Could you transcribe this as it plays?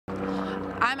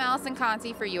I'm Allison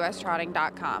Conti for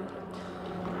USTrotting.com.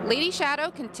 Lady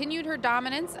Shadow continued her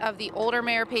dominance of the older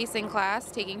mare pacing class,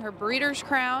 taking her breeder's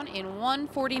crown in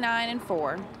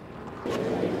 1:49.4.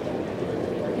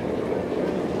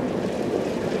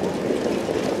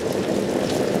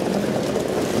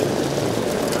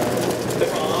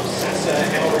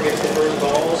 However, gets the first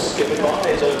ball, skipping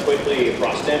by, so quickly.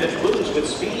 Frost Damage Blues with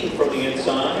speed from the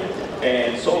inside.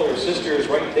 And Solar Sisters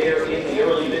right there in the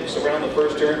early mix around the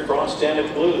first turn. Frost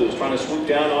Damage Blues trying to swoop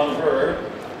down on her.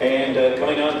 And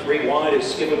coming on 3 wide is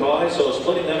skipping by, so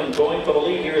splitting them and going for the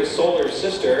lead here is Solar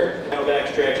Sister. Now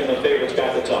backstretch and the favorite's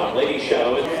got the top. Lady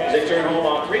Shadow as they turn home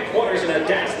on 3/4 and a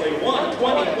dazzling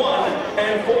 1:21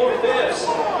 4/5.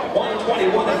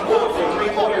 1:21 4 for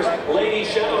 3/4. Lady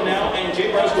Shadow now, and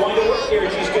Gingras going to work here.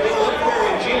 She's getting lighter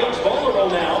and she looks vulnerable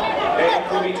now. And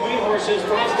from between horses,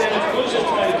 Frost Damage Blues is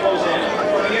trying to close in.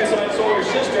 From the inside, Solar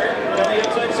Sister. On the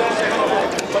outside, Sasha.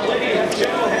 But Lady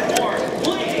Shadow had more.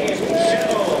 Lady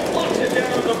Shadow locks it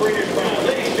down on the breeder's crown.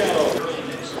 Lady Shadow. Early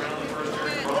mix around the first turn.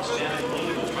 Frost Damage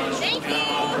Blues trying to swoop down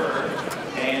on her.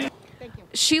 And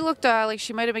She looked like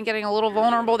she might have been getting a little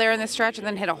vulnerable there in this stretch and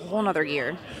then hit a whole nother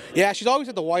gear. Yeah, she's always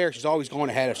at the wire. She's always going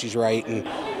ahead if she's right. And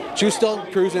she was still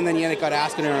cruising, then Yannick got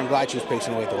asking her. I'm glad she was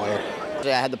pacing away at the wire. I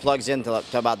had the plugs in to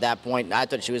about that point. I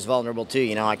thought she was vulnerable too.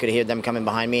 You know, I could hear them coming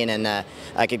behind me, and then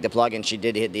I kicked the plug, and she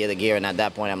did hit the other gear. And at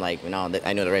that point, I'm like, you know,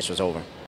 I knew the race was over.